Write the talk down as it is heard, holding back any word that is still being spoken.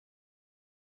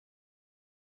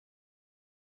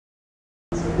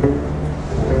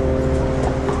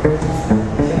My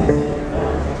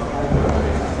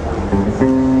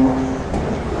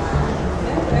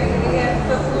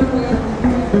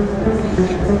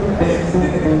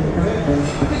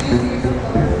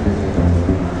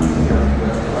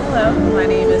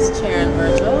name is I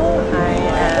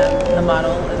am the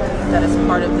model that is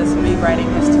part of this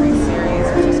Rewriting History series,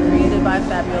 which was created by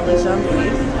Fabiola.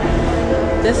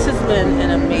 This has been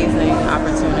an amazing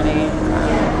opportunity.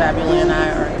 Fabiola and I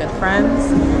are good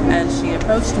friends, and she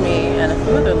approached me and a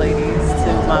few other ladies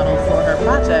to model for her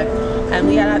project, and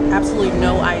we had absolutely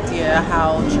no idea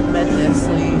how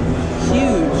tremendously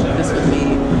huge this would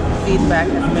be. Feedback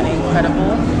has been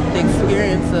incredible. The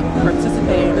experience of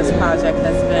participating in this project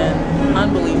has been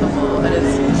unbelievable. It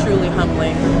is truly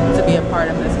humbling to be a part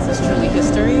of this. This is truly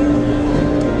history.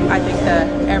 I think that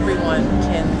everyone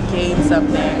can gain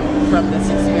something from this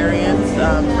experience,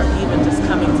 from even just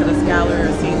coming to this gallery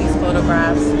or seeing these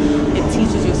photographs. It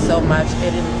teaches you so much,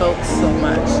 it invokes so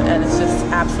much, and it's just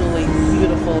absolutely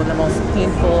beautiful in the most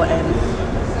painful and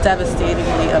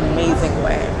devastatingly amazing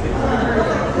way.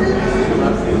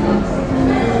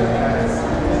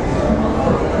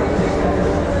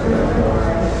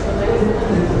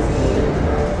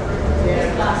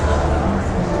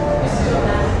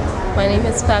 My name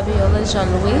is Fabiola,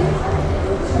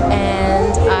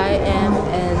 and I am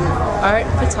an art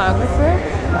photographer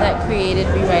that created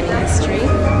Rewriting History.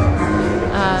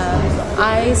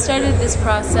 I started this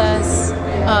process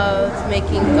of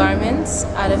making garments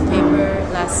out of paper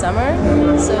last summer,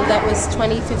 so that was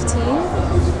 2015,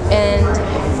 and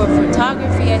for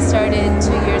photography I started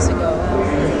 2 years ago.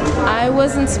 I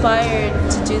was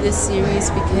inspired to do this series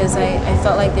because I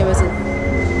felt like there was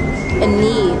a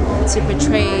need to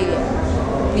portray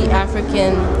the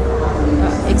African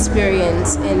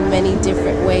experience in many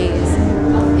different ways.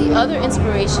 The other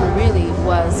inspiration really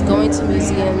was going to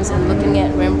museums and looking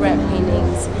at Rembrandt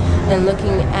paintings and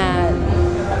looking at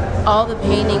all the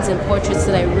paintings and portraits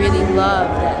that I really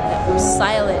loved that were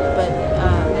silent but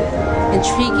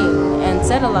intriguing and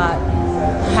said a lot.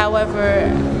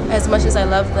 However, as much as I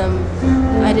loved them,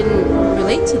 I didn't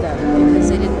relate to them because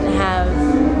they didn't have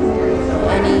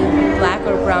any black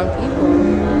or brown people.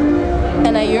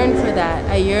 And I yearned for that.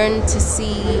 I yearned to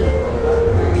see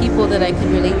people that I could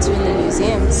relate to in the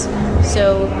museums.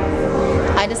 So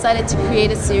I decided to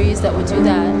create a series that would do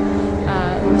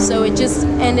that. So it just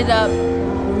ended up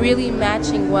really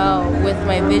matching well with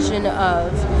my vision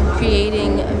of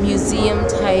creating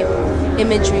museum-type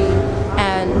imagery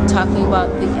and talking about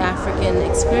the African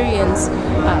experience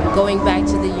going back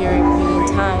to the European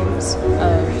times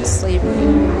of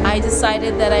slavery. I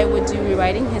decided that I would do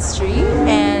Rewriting History,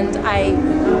 and I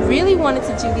really wanted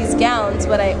to do these gowns,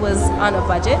 but I was on a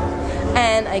budget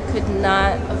and I could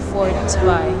not afford to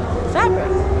buy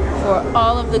fabric for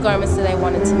all of the garments that I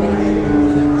wanted to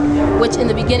make, which in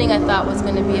the beginning I thought was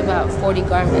going to be about 40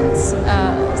 garments.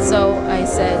 So I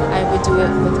said I would do it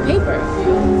with paper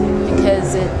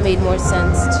because it made more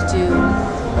sense to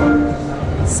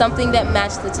do something that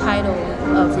matched the title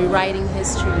of Rewriting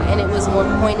History, and it was more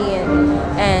poignant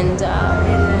and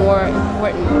more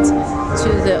important to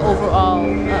the overall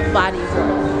body of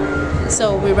it.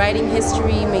 So Rewriting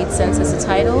History made sense as a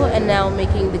title, and now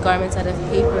making the garments out of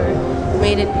paper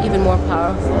made it even more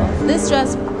powerful. This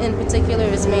dress in particular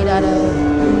is made out of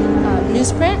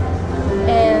newsprint,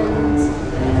 and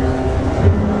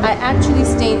I actually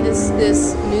stained this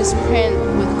newsprint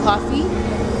with coffee.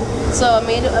 So I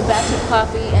made a batch of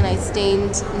coffee and I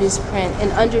stained newsprint,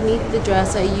 and underneath the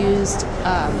dress I used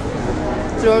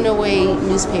thrown away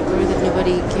newspaper that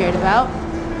nobody cared about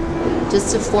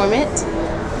just to form it.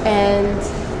 And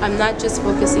I'm not just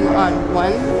focusing on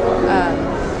one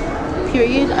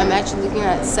period, I'm actually looking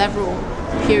at several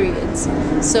periods.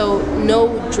 So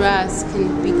no dress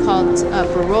can be called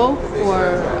Baroque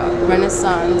or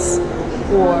Renaissance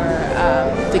or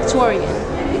Victorian,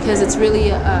 because it's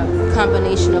really a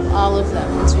combination of all of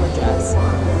them into a dress.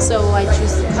 So I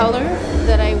choose the color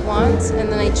that I want,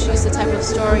 and then I choose the type of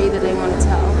story that I want to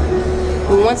tell.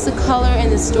 And once the color and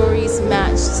the stories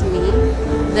match to me,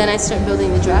 then I start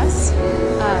building the dress.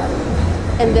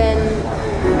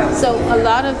 So a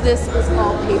lot of this is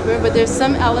all paper, but there's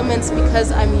some elements,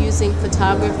 because I'm using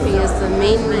photography as the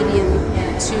main medium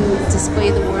to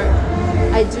display the work.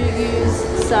 I do use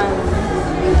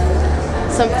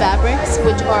some fabrics,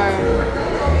 which are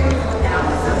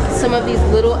some of these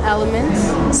little elements.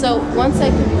 So once I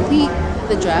complete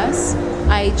the dress,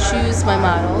 I choose my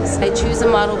models. I choose a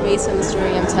model based on the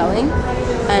story I'm telling,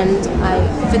 and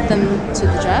I fit them to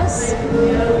the dress,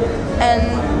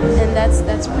 and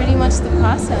that's pretty much the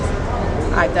process.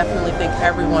 I definitely think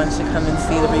everyone should come and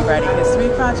see the Rewriting History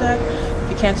project,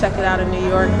 can't check it out in New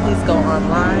York, please go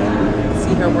online,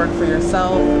 see her work for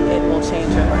yourself.